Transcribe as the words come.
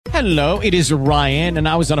Hello, it is Ryan, and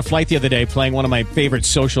I was on a flight the other day playing one of my favorite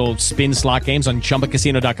social spin slot games on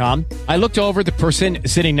ChumbaCasino.com. I looked over at the person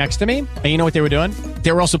sitting next to me, and you know what they were doing?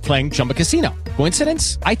 They were also playing Chumba Casino.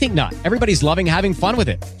 Coincidence? I think not. Everybody's loving having fun with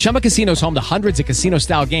it. Chumba Casino is home to hundreds of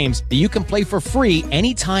casino-style games that you can play for free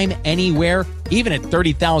anytime, anywhere, even at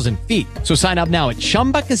 30,000 feet. So sign up now at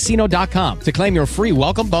ChumbaCasino.com to claim your free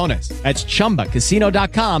welcome bonus. That's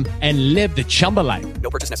ChumbaCasino.com and live the Chumba life.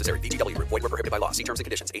 No purchase necessary. VGW. Void were prohibited by law. See terms and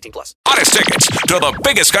conditions. 18+. Hottest tickets to the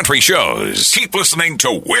biggest country shows. Keep listening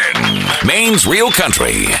to Win. Maine's Real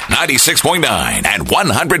Country, 96.9 and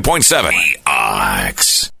 100.7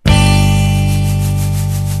 Ox.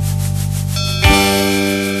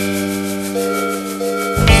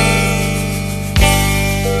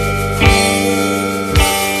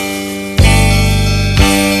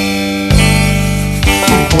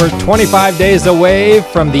 We're 25 days away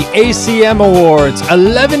from the ACM Awards,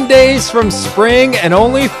 11 days from spring, and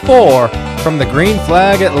only 4 from the green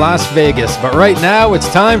flag at Las Vegas. But right now,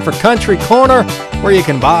 it's time for Country Corner, where you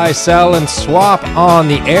can buy, sell, and swap on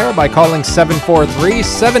the air by calling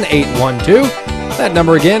 743-7812. That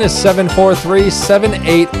number again is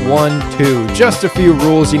 743-7812. Just a few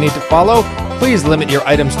rules you need to follow. Please limit your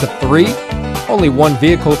items to 3. Only 1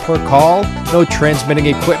 vehicle per call, no transmitting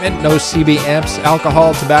equipment, no CB amps,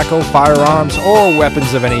 alcohol, tobacco, firearms, or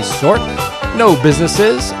weapons of any sort, no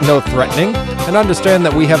businesses, no threatening, and understand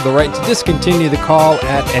that we have the right to discontinue the call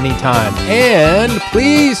at any time. And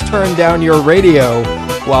please turn down your radio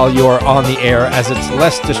while you're on the air, as it's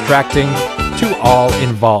less distracting to all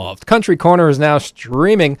involved. Country Corner is now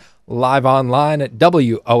streaming live online at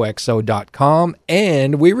WOXO.com,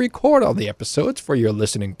 and we record all the episodes for your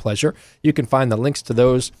listening pleasure. You can find the links to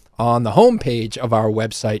those on the homepage of our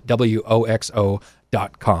website, WOXO.com.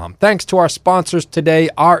 Thanks to our sponsors today,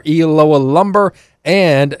 R.E. Lowell Lumber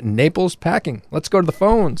and Naples Packing. Let's go to the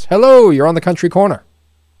phones. Hello, you're on the Country Corner.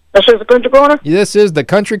 This is the Country Corner? This is the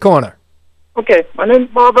Country Corner. Okay, my name is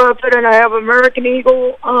Bob Outfit, and I have American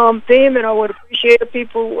Eagle theme, and I would appreciate if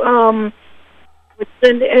people would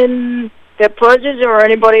send in their pledges, or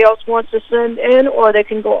anybody else wants to send in, or they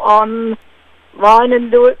can go online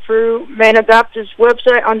and do it through Maine Adapters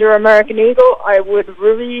website under American Eagle. I would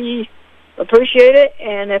really appreciate it,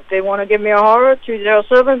 and if they want to give me a holler,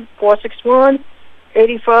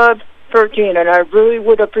 207-461-8513, and I really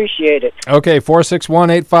would appreciate it. Okay,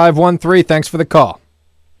 461-8513. Thanks for the call.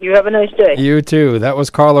 You have a nice day. You too. That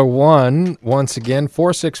was caller 1. Once again,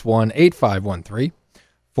 461-8513.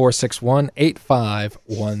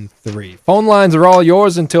 461-8513. Phone lines are all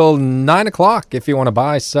yours until 9 o'clock if you want to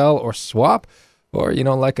buy, sell, or swap. Or,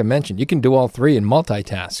 like I mentioned, you can do all 3 and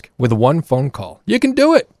multitask with 1 phone call. You can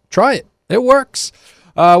do it. Try it. It works.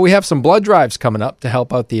 We have some blood drives coming up to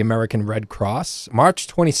help out the American Red Cross. March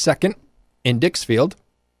 22nd in Dixfield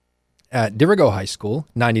at Dirigo High School,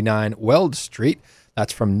 99 Weld Street.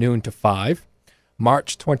 That's from noon to 5.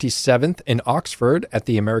 March 27th in Oxford at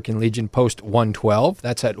the American Legion Post 112.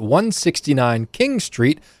 That's at 169 King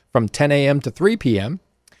Street from 10 a.m. to 3 p.m.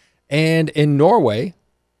 And in Norway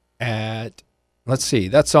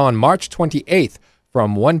that's on March 28th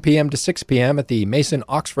from 1 p.m. to 6 p.m. at the Mason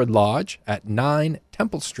Oxford Lodge at 9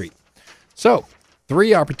 Temple Street. So,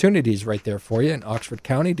 3 opportunities right there for you in Oxford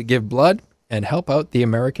County to give blood and help out the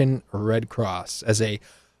American Red Cross as they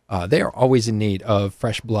are always in need of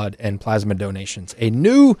fresh blood and plasma donations. A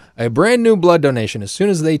brand new blood donation. As soon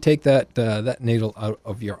as they take that needle out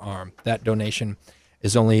of your arm, that donation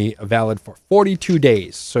is only valid for 42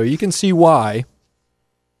 days. So you can see why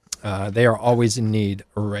they are always in need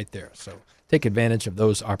right there. So take advantage of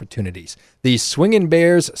those opportunities. The Swingin'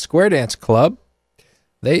 Bears Square Dance Club,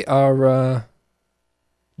 they are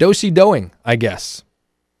do-si-doing, I guess.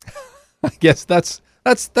 I guess that's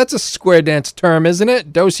a square dance term, isn't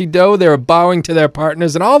it? Do-si-do, they're bowing to their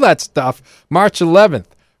partners and all that stuff. March 11th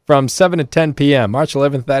from 7 to 10 p.m. March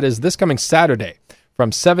 11th, that is this coming Saturday,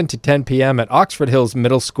 from 7 to 10 p.m. at Oxford Hills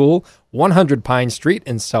Middle School, 100 Pine Street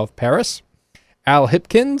in South Paris. Al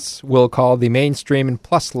Hipkins will call the mainstream and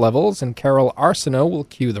plus levels, and Carol Arsenault will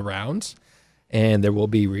cue the rounds. And there will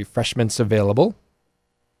be refreshments available,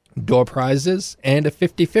 door prizes, and a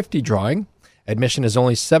 50-50 drawing. Admission is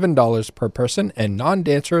only $7 per person, and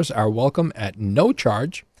non-dancers are welcome at no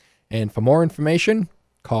charge. And for more information,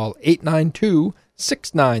 call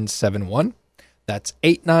 892-6971. That's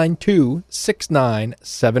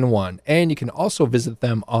 892-6971. And you can also visit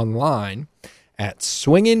them online at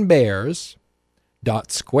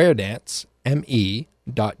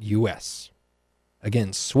swinginbears.squaredanceme.us.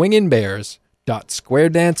 Again,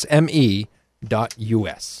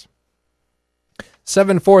 swinginbears.squaredanceme.us.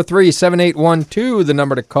 743-7812, the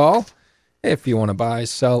number to call. if you want to buy,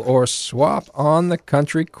 sell, or swap on the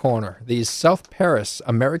Country Corner. The South Paris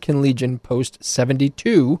American Legion Post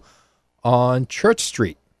 72 on Church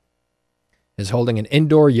Street is holding an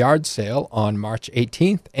indoor yard sale on March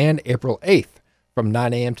 18th and April 8th from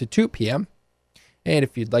 9 a.m. to 2 p.m. And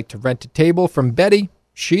if you'd like to rent a table from Betty,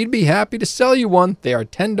 she'd be happy to sell you one. They are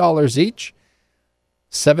 $10 each.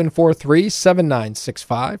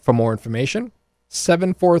 743-7965 for more information.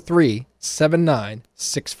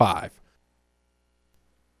 743-7965.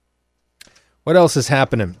 What else is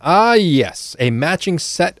happening? Yes, a matching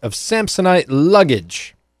set of Samsonite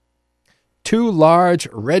luggage. 2 large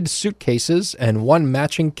red suitcases and 1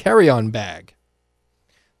 matching carry-on bag.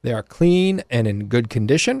 They are clean and in good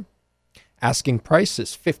condition. Asking price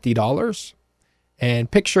is $50.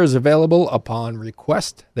 And pictures available upon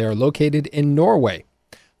request. They are located in Norway.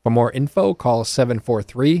 For more info, call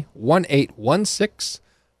 743-1816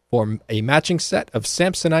 for a matching set of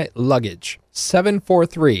Samsonite luggage.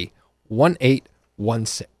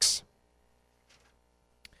 743-1816.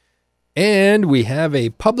 And we have a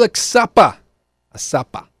public supper,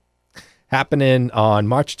 happening on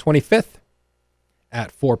March 25th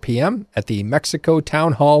at 4 p.m. at the Mexico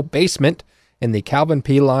Town Hall basement in the Calvin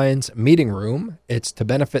P. Lyons meeting room. It's to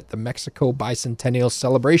benefit the Mexico Bicentennial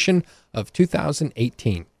Celebration of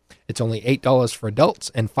 2018. It's only $8 for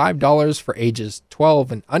adults and $5 for ages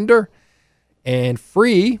 12 and under, and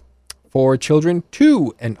free for children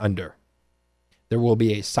 2 and under. There will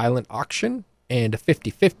be a silent auction and a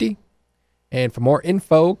 50-50. And for more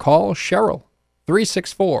info, call Cheryl,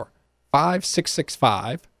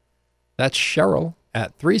 364-5665. That's Cheryl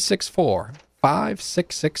at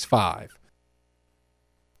 364-5665.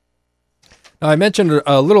 Now, I mentioned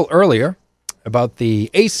a little earlier about the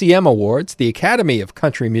ACM Awards, the Academy of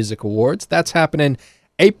Country Music Awards. That's happening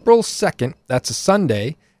April 2nd. That's a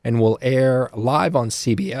Sunday, and will air live on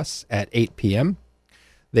CBS at 8 p.m.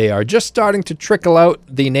 They are just starting to trickle out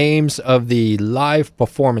the names of the live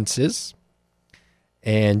performances.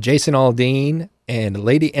 And Jason Aldean and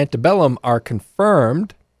Lady Antebellum are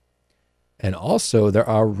confirmed. And also there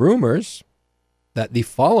are rumors that the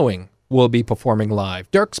following will be performing live: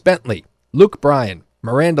 Dierks Bentley, Luke Bryan,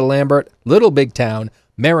 Miranda Lambert, Little Big Town,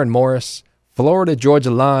 Maren Morris, Florida Georgia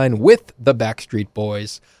Line with the Backstreet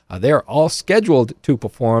Boys. They're all scheduled to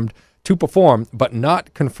perform, but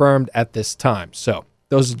not confirmed at this time. So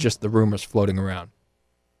those are just the rumors floating around.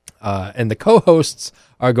 And the co-hosts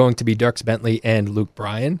are going to be Dierks Bentley and Luke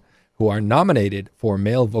Bryan, who are nominated for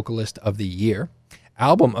Male Vocalist of the Year,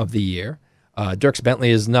 Album of the Year. Dierks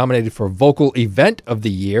Bentley is nominated for Vocal Event of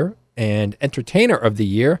the Year, and Entertainer of the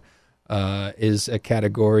Year is a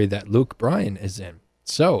category that Luke Bryan is in.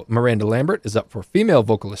 So Miranda Lambert is up for Female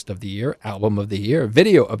Vocalist of the Year, Album of the Year,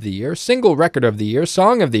 Video of the Year, Single Record of the Year,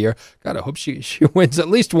 Song of the Year. God, I hope she wins at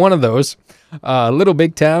least one of those. Little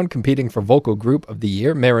Big Town competing for Vocal Group of the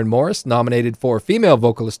Year. Maren Morris nominated for Female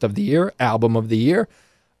Vocalist of the Year, Album of the Year.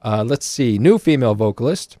 Let's see, New Female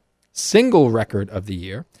Vocalist, Single Record of the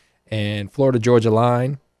Year, and Florida Georgia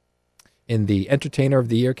Line in the Entertainer of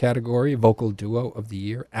the Year category, Vocal Duo of the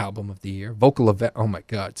Year, Album of the Year, Vocal Event. Oh my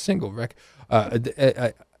God, Single Record.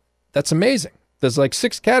 That's amazing. There's like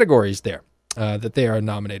 6 categories there that they are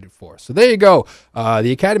nominated for. So there you go.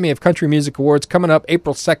 The Academy of Country Music Awards coming up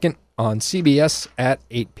April 2nd on CBS at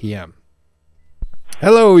 8 p.m.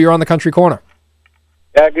 Hello, you're on the Country Corner.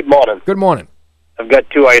 Yeah, good morning. Good morning. I've got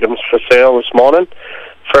 2 items for sale this morning.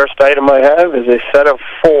 First item I have is a set of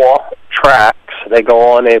 4 tracks. They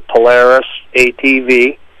go on a Polaris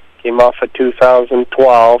ATV. Came off a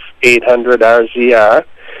 2012 800 RZR.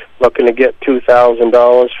 Looking to get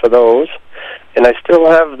 $2,000 for those. And I still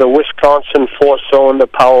have the Wisconsin 4-cylinder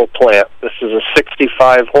power plant. This is a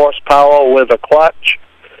 65 horsepower with a clutch,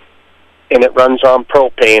 and it runs on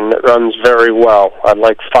propane. It runs very well. I'd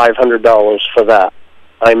like $500 for that.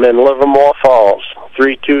 I'm in Livermore Falls,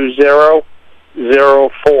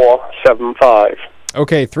 320-0475.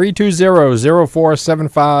 Okay,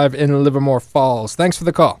 320-0475 in Livermore Falls. Thanks for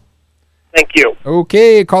the call. Thank you.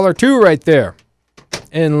 Okay, caller 2 right there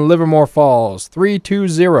in Livermore Falls,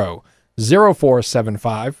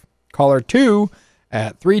 320-0475. Caller 2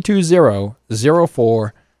 at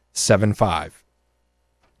 320-0475.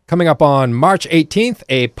 Coming up on March 18th,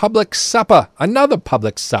 a public supper, another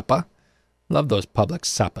public supper. Love those public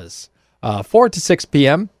suppers. 4 to 6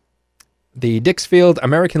 p.m., the Dixfield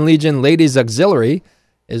American Legion Ladies Auxiliary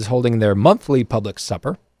is holding their monthly public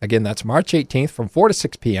supper. Again, that's March 18th from 4 to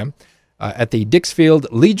 6 p.m. At the Dixfield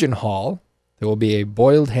Legion Hall. There will be a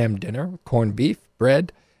boiled ham dinner with corned beef,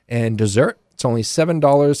 bread, and dessert. It's only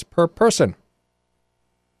 $7 per person.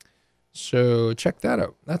 So check that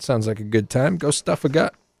out. That sounds like a good time. Go stuff a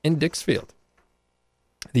gut in Dixfield.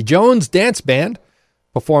 The Jones Dance Band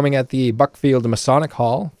performing at the Buckfield Masonic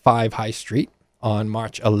Hall, 5 High Street, on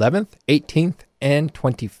March 11th, 18th, and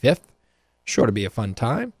 25th. Sure to be a fun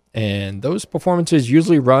time. And those performances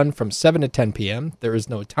usually run from 7 to 10 p.m. There is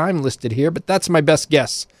no time listed here, but that's my best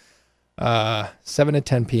guess. 7 to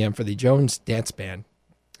 10 p.m. for the Jones Dance Band.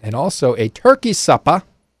 And also a turkey supper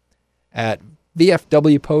at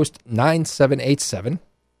VFW Post 9787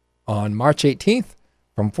 on March 18th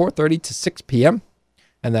from 4:30 to 6 p.m.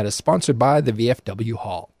 And that is sponsored by the VFW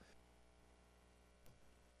Hall.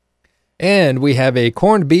 And we have a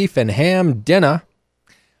corned beef and ham dinner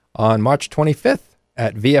on March 25th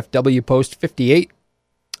at VFW Post 58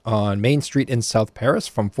 on Main Street in South Paris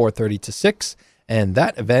from 4:30 to 6. And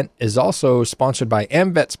that event is also sponsored by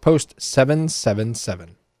AmVets Post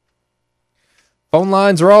 777. Phone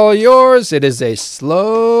lines are all yours. It is a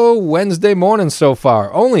slow Wednesday morning so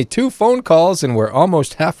far. Only 2 phone calls and we're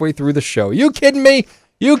almost halfway through the show. You kidding me?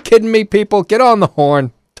 You kidding me, people? Get on the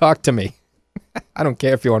horn. Talk to me. I don't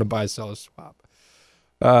care if you want to buy, sell, or swap.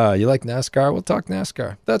 You like NASCAR? We'll talk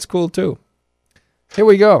NASCAR. That's cool, too. Here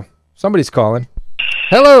we go. Somebody's calling.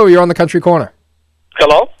 Hello, you're on the Country Corner.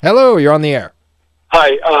 Hello? Hello, you're on the air.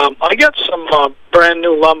 Hi, I got some brand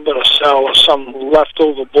new lumber to sell, some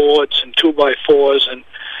leftover boards and 2x4s, and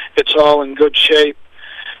it's all in good shape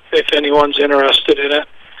if anyone's interested in it.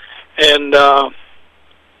 And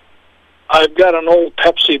I've got an old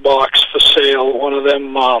Pepsi box for sale, one of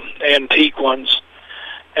them antique ones,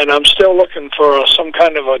 and I'm still looking for some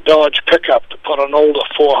kind of a Dodge pickup to put an older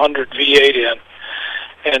 400 V8 in.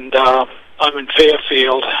 And I'm in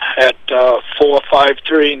Fairfield at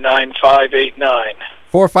 453-9589.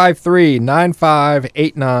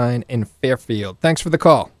 453-9589 in Fairfield. Thanks for the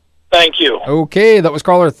call. Thank you. Okay, that was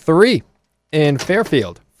caller 3 in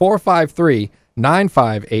Fairfield.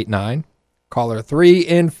 453-9589. Caller 3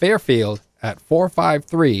 in Fairfield at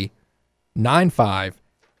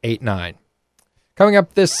 453-9589. Coming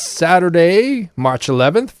up this Saturday, March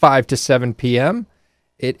 11th, 5 to 7 p.m.,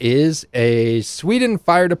 it is a Sweden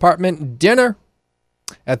Fire Department dinner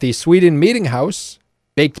at the Sweden Meeting House.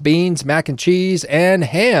 Baked beans, mac and cheese, and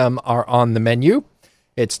ham are on the menu.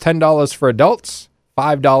 It's $10 for adults,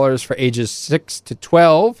 $5 for ages 6 to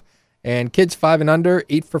 12, and kids 5 and under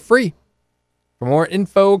eat for free. For more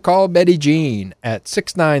info, call Betty Jean at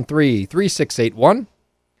 693-3681.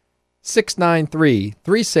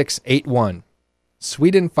 693-3681.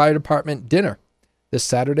 Sweden Fire Department dinner this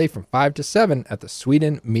Saturday from 5 to 7 at the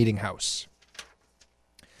Sweden Meeting House.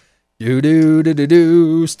 Steel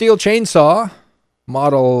chainsaw,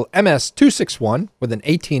 model MS261 with an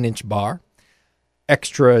 18-inch bar,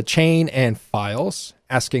 extra chain and files,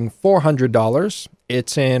 asking $400.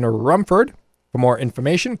 It's in Rumford. For more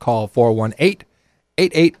information, call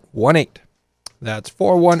 418-8818. That's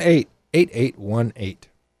 418-8818.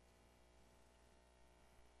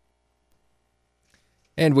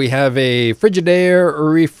 And we have a Frigidaire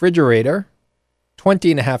refrigerator,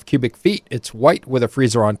 20.5 cubic feet. It's white with a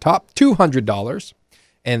freezer on top, $200.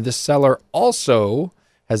 And this seller also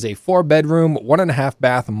has a 4-bedroom,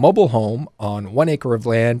 1.5-bath mobile home on 1 acre of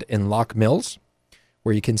land in Lock Mills,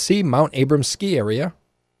 where you can see Mount Abrams ski area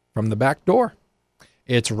from the back door.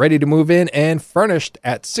 It's ready to move in and furnished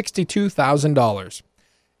at $62,000.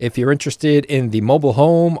 If you're interested in the mobile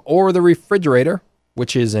home or the refrigerator,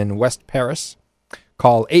 which is in West Paris,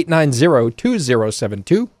 call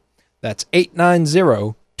 890-2072. That's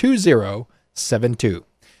 890-2072.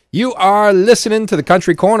 You are listening to the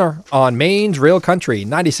Country Corner on Maine's Real Country,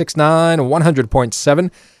 96.9,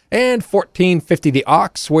 100.7, and 1450 The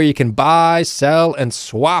Ox, where you can buy, sell, and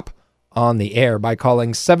swap on the air by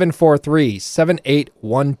calling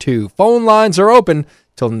 743-7812. Phone lines are open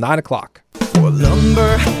till 9 o'clock. For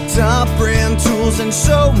lumber, top brand tools, and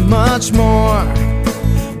so much more,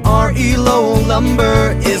 R.E. Lowell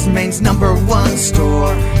Lumber is Maine's #1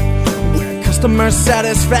 store, where customer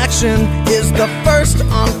satisfaction is the first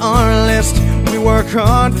on our list. We work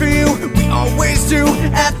hard for you, we always do,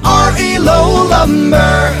 at R.E. Lowell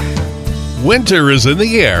Lumber. Winter is in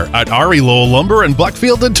the air at R.E. Lowell Lumber in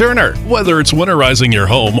Buckfield and Turner. Whether it's winterizing your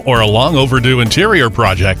home or a long overdue interior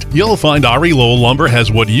project, you'll find R.E. Lowell Lumber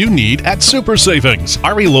has what you need at super savings.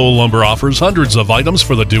 R.E. Lowell Lumber offers hundreds of items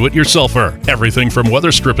for the do-it-yourselfer. Everything from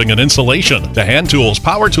weather stripping and insulation to hand tools,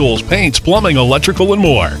 power tools, paints, plumbing, electrical, and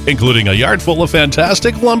more, including a yard full of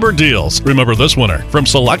fantastic lumber deals. Remember this winter, from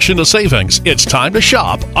selection to savings, it's time to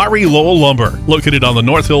shop R.E. Lowell Lumber, located on the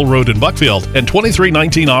North Hill Road in Buckfield and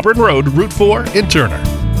 2319 Auburn Road, Route 4 in Turner.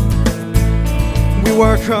 We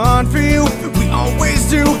work hard for you, we always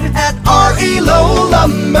do, at R.E. Lowell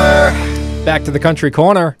Lumber. Back to the Country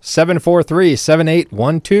Corner,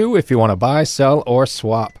 743-7812 if you want to buy, sell, or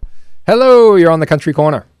swap. Hello, you're on the Country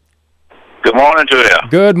Corner. Good morning to you.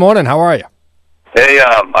 Good morning. How are you? Hey,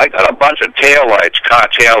 I got a bunch of taillights, car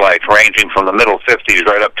taillights, ranging from the middle 50s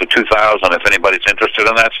right up to 2,000, if anybody's interested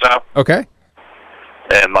in that stuff. Okay.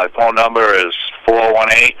 And my phone number is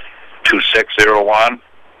 418-2601.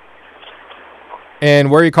 And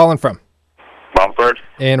where are you calling from? Mumford.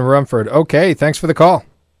 In Rumford. Okay, thanks for the call.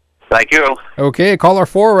 Thank you. Okay, caller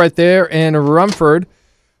 4 right there in Rumford,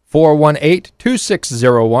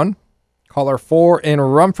 418-2601. Caller 4 in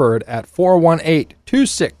Rumford at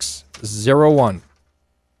 418-2601.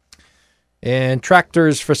 And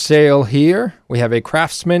tractors for sale here. We have a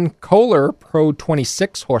Craftsman Kohler Pro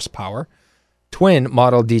 26 horsepower, twin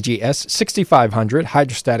model DGS 6500,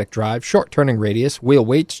 hydrostatic drive, short turning radius, wheel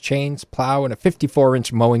weights, chains, plow, and a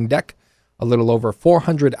 54-inch mowing deck. A little over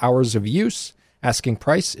 400 hours of use. Asking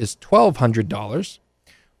price is $1,200.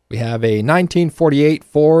 We have a 1948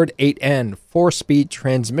 Ford 8N 4-speed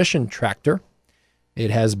transmission tractor. It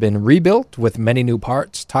has been rebuilt with many new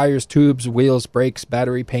parts: tires, tubes, wheels, brakes,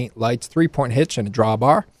 battery, paint, lights, 3-point hitch, and a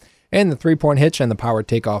drawbar. And the 3-point hitch and the power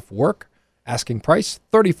takeoff work. Asking price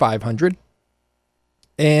 $3,500.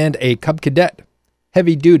 And a Cub Cadet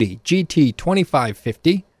heavy-duty GT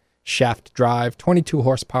 2550 shaft drive, 22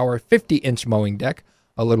 horsepower, 50-inch mowing deck.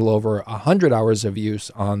 A little over 100 hours of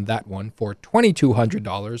use on that one for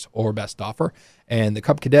 $2,200 or best offer. And the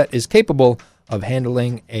Cub Cadet is capable of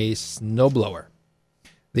handling a snowblower.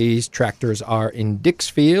 These tractors are in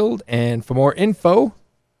Dixfield, and for more info,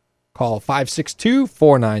 call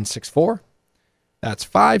 562-4964. That's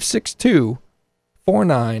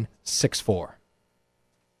 562-4964.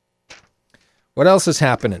 What else is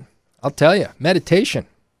happening? I'll tell you, meditation.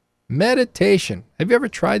 Meditation. Have you ever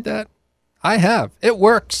tried that? I have. It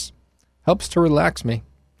works. Helps to relax me.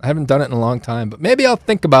 I haven't done it in a long time, but maybe I'll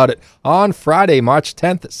think about it on Friday, March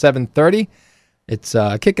 10th at 7:30. It's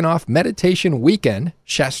kicking off Meditation Weekend.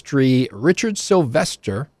 Shastri Richard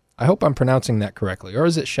Sylvester. I hope I'm pronouncing that correctly. Or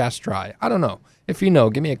is it Shastri? I don't know. If you know,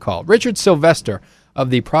 give me a call. Richard Sylvester of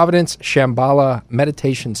the Providence Shambhala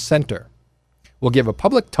Meditation Center will give a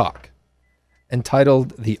public talk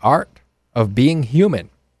entitled The Art of Being Human.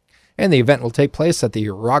 And the event will take place at the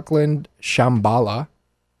Rockland Shambhala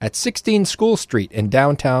at 16 School Street in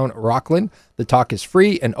downtown Rockland. The talk is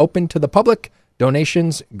free and open to the public.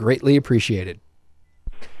 Donations greatly appreciated.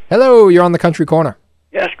 Hello, you're on the Country Corner.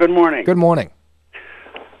 Yes, good morning. Good morning.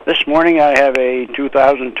 This morning I have a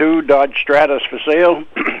 2002 Dodge Stratus for sale.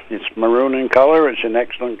 It's maroon in color. It's in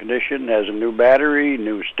excellent condition. It has a new battery,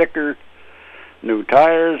 new sticker, new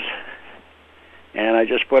tires. And I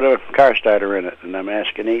just put a car starter in it, and I'm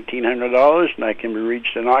asking $1,800, and I can be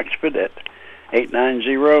reached in Oxford at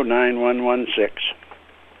 890-9116.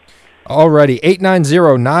 Alrighty,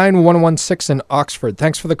 890-9116 in Oxford.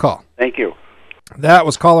 Thanks for the call. Thank you. That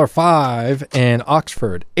was caller 5 in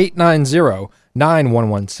Oxford,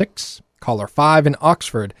 890-9116. Caller 5 in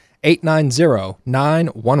Oxford,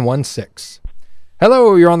 890-9116.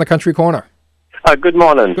 Hello, you're on the Country Corner. Good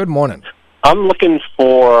morning. Good morning. I'm looking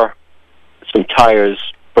for some tires,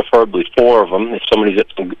 preferably 4 of them. If somebody's got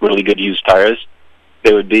some really good used tires,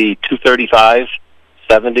 they would be 235,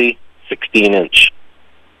 70, 16-inch.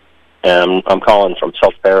 I'm calling from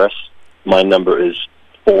South Paris. My number is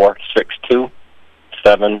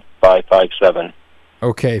 462-7557.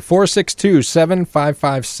 Okay,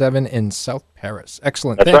 462-7557 in South Paris.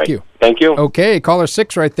 Excellent. That's Thank right. you. Thank you. Okay, caller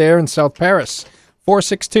 6 right there in South Paris.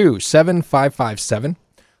 462-7557.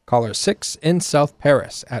 Caller 6 in South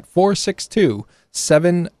Paris at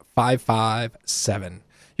 462-7557.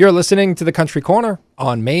 You're listening to the Country Corner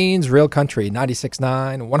on Maine's Real Country,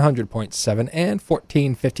 96.9, 100.7, and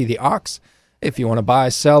 1450 The Ox. If you want to buy,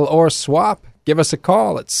 sell, or swap, give us a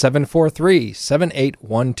call at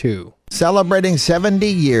 743-7812. Celebrating 70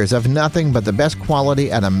 years of nothing but the best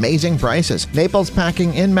quality at amazing prices. Naples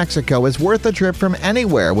Packing in Mexico is worth a trip from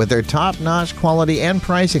anywhere with their top-notch quality and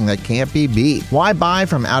pricing that can't be beat. Why buy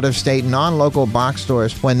from out-of-state, non-local box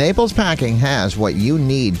stores when Naples Packing has what you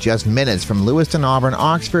need just minutes from Lewiston, Auburn,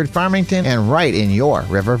 Oxford, Farmington, and right in your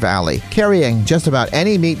River Valley. Carrying just about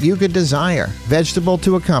any meat you could desire, vegetable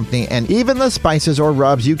to accompany, and even the spices or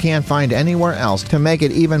rubs you can't find anywhere else to make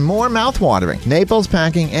it even more mouth-watering. Naples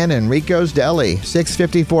Packing and Enrico's Deli,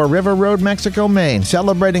 654 River Road, Mexico, Maine,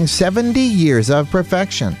 celebrating 70 years of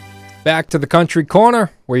perfection. Back to the Country Corner,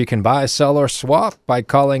 where you can buy, sell, or swap by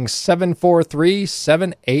calling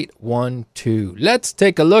 743-7812. Let's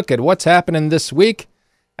take a look at what's happening this week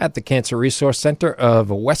at the Cancer Resource Center of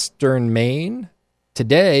Western Maine.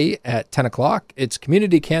 Today at 10 o'clock, it's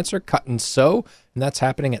Community Cancer Cut and Sew, and that's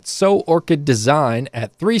happening at Sew Orchid Design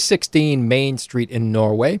at 316 Main Street in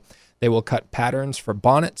Norway. They will cut patterns for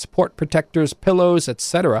bonnets, port protectors, pillows,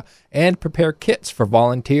 etc., and prepare kits for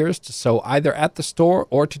volunteers to sew either at the store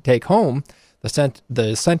or to take home.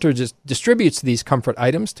 The center distributes these comfort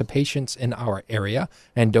items to patients in our area,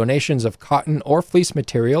 and donations of cotton or fleece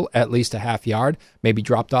material, at least a half yard, may be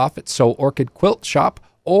dropped off at Sew Orchid Quilt Shop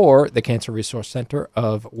or the Cancer Resource Center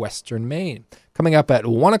of Western Maine. Coming up at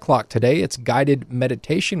 1 o'clock today, it's guided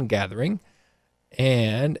meditation gathering,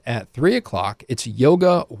 and at 3 o'clock, it's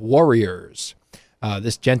Yoga Warriors.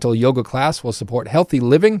 This gentle yoga class will support healthy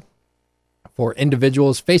living for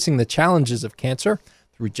individuals facing the challenges of cancer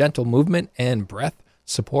through gentle movement and breath,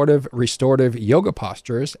 supportive restorative yoga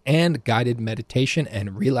postures, and guided meditation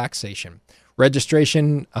and relaxation.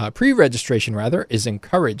 Pre-registration is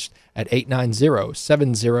encouraged at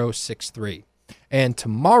 890-7063. And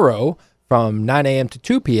tomorrow from 9 a.m. to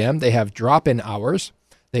 2 p.m., they have drop-in hours.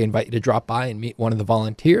 They invite you to drop by and meet one of the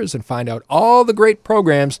volunteers and find out all the great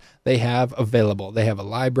programs they have available. They have a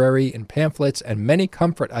library and pamphlets and many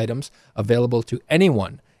comfort items available to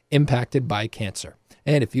anyone impacted by cancer.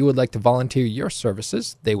 And if you would like to volunteer your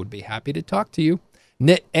services, they would be happy to talk to you.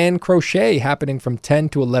 Knit and crochet happening from 10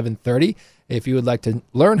 to 11:30. If you would like to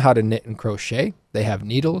learn how to knit and crochet, they have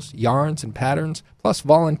needles, yarns, and patterns, plus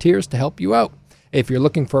volunteers to help you out. If you're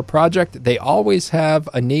looking for a project, they always have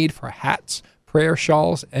a need for hats, prayer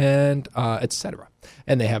shawls, and etc.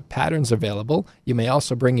 And they have patterns available. You may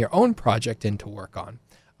also bring your own project in to work on.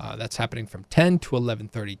 That's happening from 10 to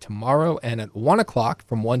 11:30 tomorrow. And at 1 o'clock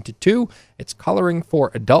from 1 to 2, it's coloring for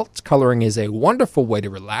adults. Coloring is a wonderful way to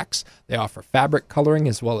relax. They offer fabric coloring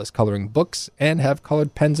as well as coloring books and have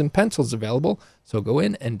colored pens and pencils available. So go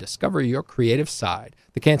in and discover your creative side.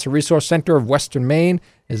 The Cancer Resource Center of Western Maine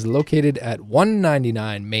is located at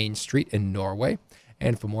 199 Main Street in Norway.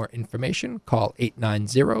 And for more information, call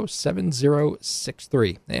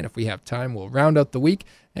 890-7063. And if we have time, we'll round out the week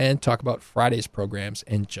and talk about Friday's programs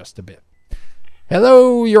in just a bit.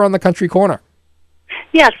 Hello, you're on the Country Corner.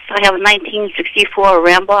 Yes, I have a 1964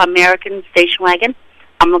 Rambo American station wagon.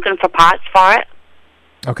 I'm looking for parts for it.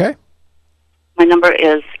 Okay. My number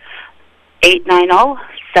is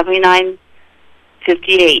 890-7958.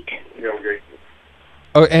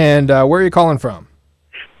 Oh, and where are you calling from?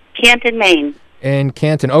 Canton, Maine. In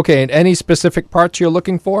Canton. Okay, and any specific parts you're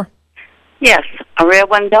looking for? Yes, a rear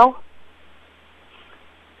window.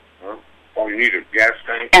 Oh, you need a gas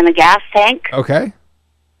tank? And a gas tank. Okay. And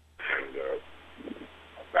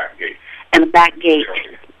a back gate. And a back gate.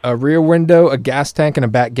 A rear window, a gas tank, and a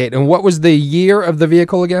back gate. And what was the year of the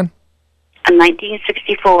vehicle again? A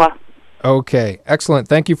 1964. Okay, excellent.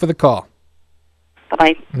 Thank you for the call.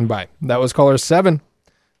 Bye-bye. Bye. That was caller 7.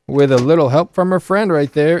 With a little help from her friend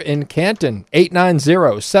right there in Canton,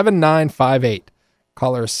 890-7958.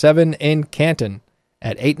 Caller 7 in Canton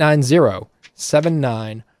at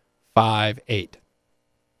 890-7958.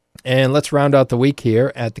 And let's round out the week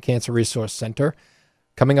here at the Cancer Resource Center.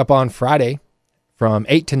 Coming up on Friday from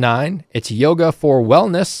 8 to 9, it's Yoga for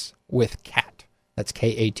Wellness with Kat. That's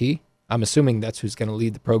K-A-T. I'm assuming that's who's going to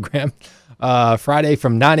lead the program. Friday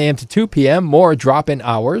from 9 a.m. to 2 p.m., more drop-in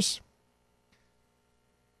hours.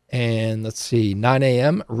 And let's see, 9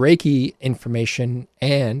 a.m., Reiki information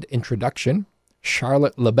and introduction.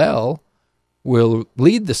 Charlotte LaBelle will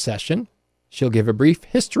lead the session. She'll give a brief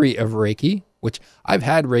history of Reiki, which I've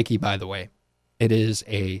had Reiki, by the way. It is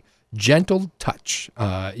a gentle touch.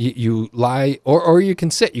 You lie, or you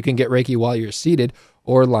can sit. You can get Reiki while you're seated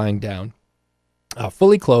or lying down.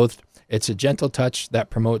 Fully clothed. It's a gentle touch that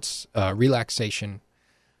promotes relaxation,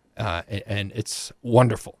 and it's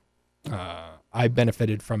wonderful. I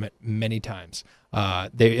benefited from it many times.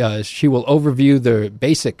 She will overview the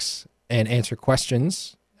basics and answer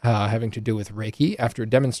questions having to do with Reiki. After a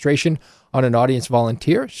demonstration on an audience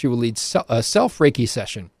volunteer, she will lead a self-Reiki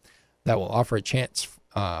session that will offer a chance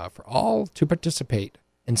for all to participate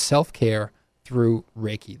in self-care through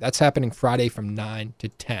Reiki. That's happening Friday from 9 to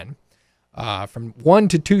 10. From 1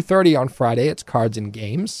 to 2:30 on Friday, it's cards and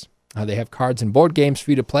games. They have cards and board games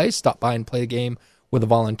for you to play. Stop by and play a game with a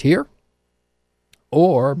volunteer.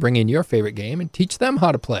 Or bring in your favorite game and teach them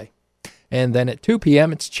how to play. And then at 2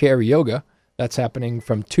 p.m., it's chair yoga. That's happening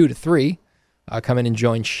from 2 to 3. Come in and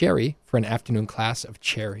join Sherry for an afternoon class of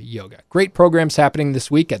chair yoga. Great programs happening this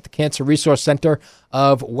week at the Cancer Resource Center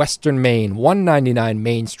of Western Maine, 199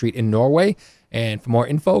 Main Street in Norway. And for more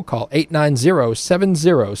info, call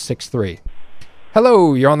 890-7063.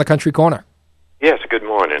 Hello, you're on the Country Corner. Yes, good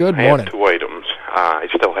morning. Good morning. I have two items. I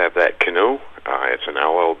still have that canoe. It's an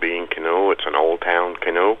LL Bean canoe. It's an Old Town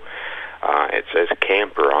canoe. It says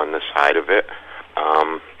camper on the side of it.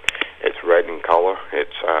 It's red in color.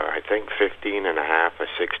 It's, I think, 15 and a half or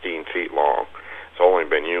 16 feet long. It's only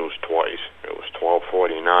been used twice. It was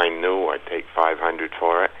 $12.49 new. I'd take $500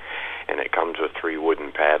 for it. And it comes with 3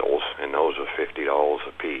 wooden paddles, and those are $50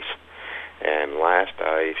 a piece. And last,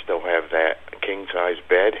 I still have that king-size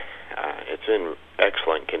bed. It's in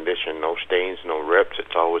excellent condition, no stains, no rips.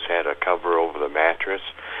 It's always had a cover over the mattress.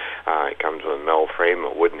 It comes with a metal frame,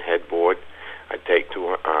 a wooden headboard. I'd take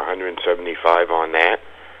 $175 on that.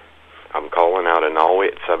 I'm calling out of Norway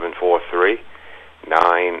at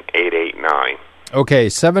 743-9889. Okay,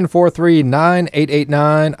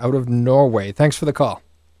 743-9889 out of Norway. Thanks for the call.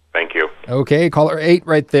 Thank you. Okay, caller 8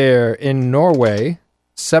 right there in Norway,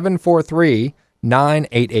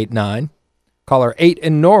 743-9889. Caller 8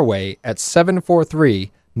 in Norway at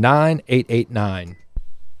 743-9889.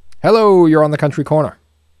 Hello, you're on the Country Corner.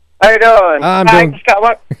 How you doing? I'm I doing... just got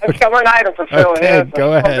one item for sale Okay, here.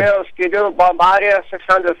 go ahead. Ski-Doo Bombardier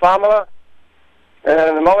 600 Formula.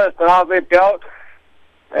 And the motor's been all rebuilt.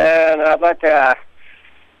 And I'd like to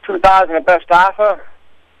 $2,000 the best offer.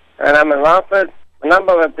 And I'm in Romford. The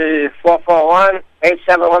number would be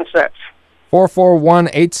 441-8716.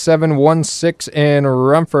 441-8716 in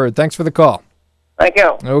Rumford. Thanks for the call. Thank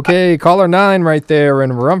you. Okay, caller 9 right there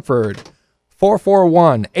in Rumford.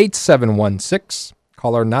 441-8716.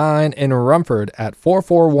 Caller 9 in Rumford at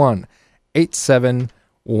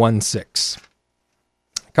 441-8716.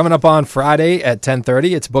 Coming up on Friday at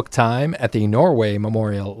 10:30, it's book time at the Norway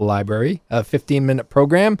Memorial Library, a 15-minute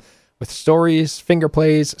program with stories, finger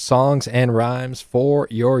plays, songs, and rhymes for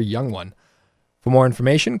your young one. For more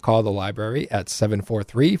information, call the library at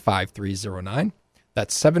 743-5309.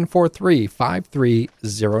 That's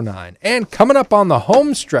 743-5309. And coming up on the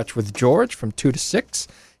home stretch with George from 2 to 6,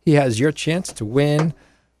 he has your chance to win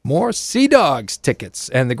more Sea Dogs tickets.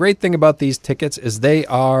 And the great thing about these tickets is they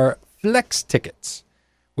are flex tickets,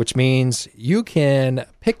 which means you can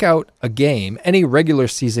pick out a game, any regular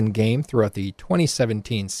season game throughout the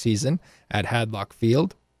 2017 season at Hadlock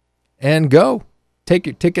Field, and go. Take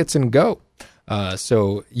your tickets and go.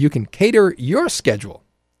 So you can cater your schedule.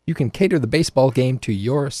 You can cater the baseball game to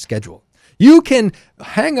your schedule. You can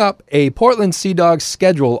hang up a Portland Sea Dogs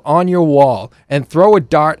schedule on your wall and throw a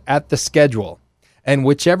dart at the schedule. And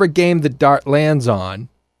whichever game the dart lands on,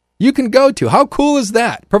 you can go to. How cool is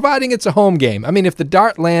that? Providing it's a home game. I mean, if the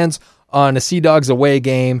dart lands on a Sea Dogs away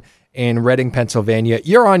game in Reading, Pennsylvania,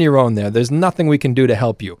 you're on your own there. There's nothing we can do to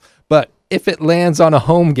help you. But if it lands on a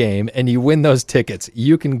home game and you win those tickets,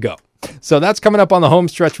 you can go. So that's coming up on the home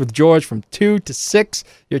stretch with George from 2 to 6,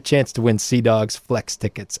 your chance to win Sea Dogs flex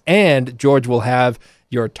tickets. And George will have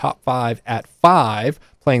your top 5 at 5,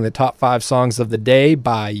 playing the top 5 songs of the day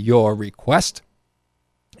by your request.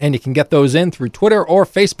 And you can get those in through Twitter or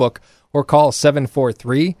Facebook or call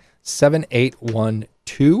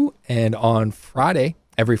 743-7812. And on Friday,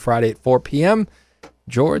 every Friday at 4 p.m.,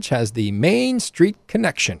 George has the Main Street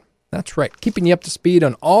Connection. That's right, keeping you up to speed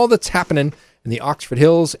on all that's happening in the Oxford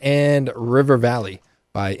Hills and River Valley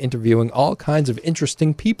by interviewing all kinds of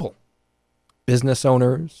interesting people. Business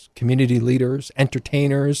owners, community leaders,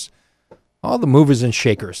 entertainers, all the movers and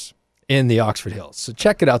shakers in the Oxford Hills. So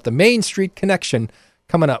check it out, the Main Street Connection,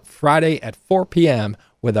 coming up Friday at 4 p.m.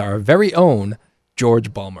 with our very own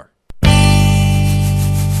George Bulmer.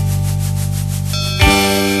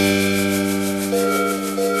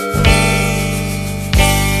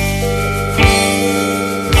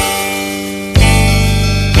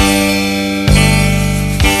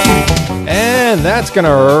 And that's going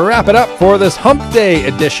to wrap it up for this Hump Day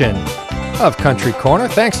edition of Country Corner.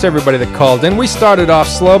 Thanks to everybody that called in. We started off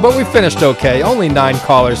slow, but we finished okay. Only 9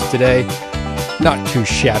 callers today. Not too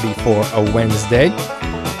shabby for a Wednesday.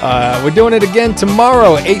 We're doing it again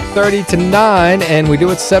tomorrow, 8:30 to 9, and we do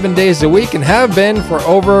it 7 days a week and have been for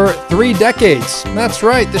over 3 decades. That's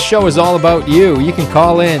right, the show is all about you. You can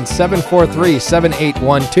call in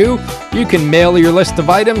 743-7812. You can mail your list of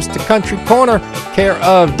items to Country Corner, care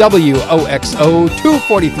of WOXO,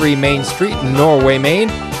 243 Main Street, Norway, Maine,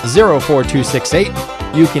 04268.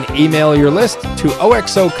 You can email your list to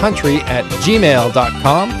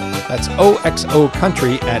oxocountry@gmail.com. That's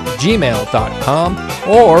oxocountry@gmail.com.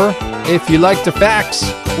 Or if you like to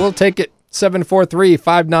fax, we'll take it.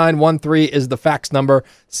 743-5913 is the fax number,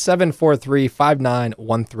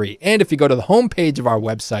 743-5913. And if you go to the homepage of our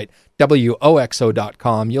website,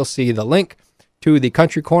 woxo.com, you'll see the link to the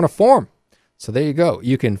Country Corner form. So there you go.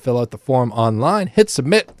 You can fill out the form online, hit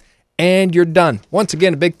submit, and you're done. Once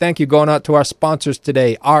again, a big thank you going out to our sponsors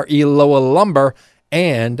today, R.E. Lowell Lumber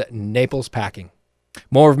and Naples Packing.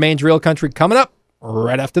 More of Maine's Real Country coming up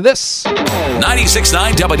right after this.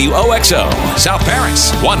 96.9 WOXO, South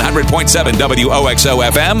Paris. 100.7 WOXO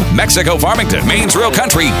FM, Mexico, Farmington, Maine's Real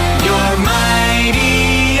Country. Your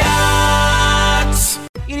mighty ox.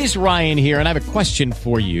 It is Ryan here, and I have a question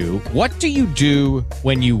for you. What do you do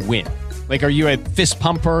when you win? Like, are you a fist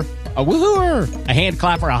pumper, a woohooer, a hand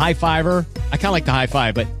clapper, a high fiver? I kind of like the high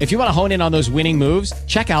five, but if you want to hone in on those winning moves,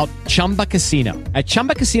 check out Chumba Casino. At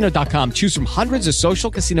ChumbaCasino.com, choose from hundreds of social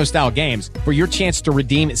casino-style games for your chance to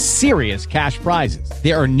redeem serious cash prizes.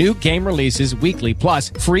 There are new game releases weekly, plus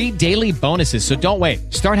free daily bonuses. So don't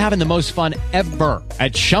wait. Start having the most fun ever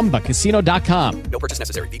at ChumbaCasino.com. No purchase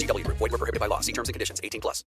necessary. VGW Group. Void where prohibited by law. See terms and conditions. 18+.